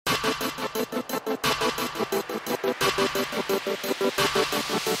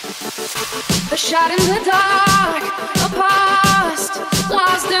Shot in the dark, a past,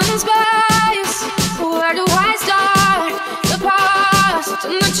 lost in space. Where do I start? The past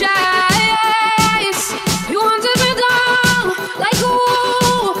and the chase. You wanted me down like a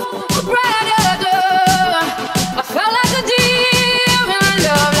predator. I felt like a deer in a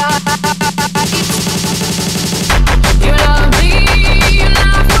love light. You love me in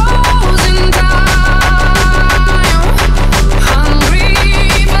a frozen time. Hungry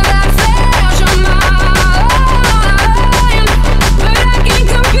for that flesh of mine, but I can't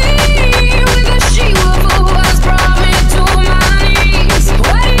compete with the she-wolf who has brought me to my knees.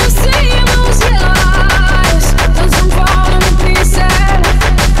 Why do you see those yellow eyes? 'Cause I'm falling to pieces.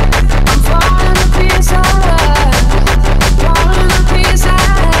 I'm falling to pieces. Falling to pieces.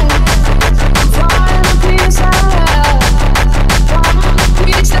 I'm falling to pieces. Falling to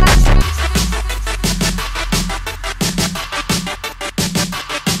pieces.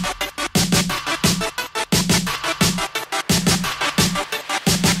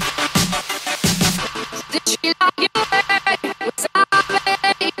 Did she lock you away? Was I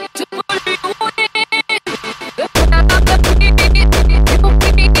made to pull you in? The path of the beat, you beat,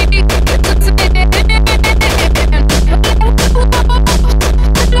 it's a sin.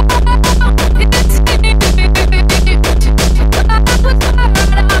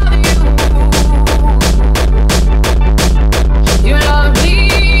 You love me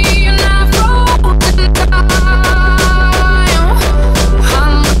in a frozen time.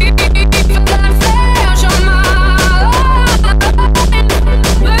 Hungry for that flesh of mine,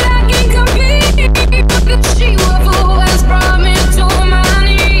 but I can't compete with the she-wolf who has brought me to my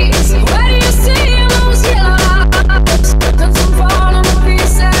knees. Where do you see those yellow eyes? 'Cause I'm falling to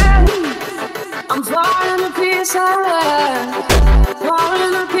pieces. I'm falling to pieces.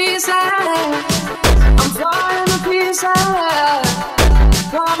 Falling to pieces. I'm falling to pieces.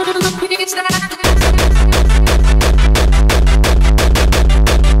 Falling to pieces.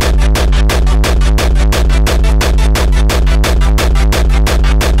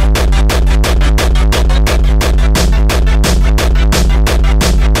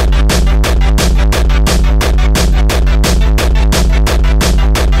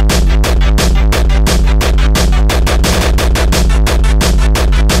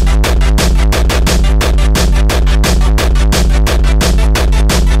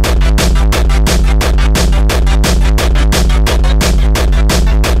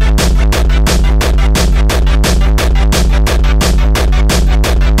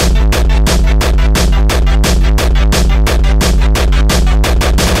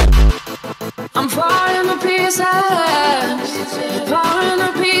 I'm falling to pieces, falling to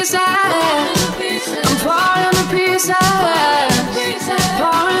pieces. I'm falling to pieces,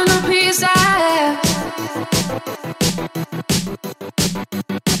 falling to pieces.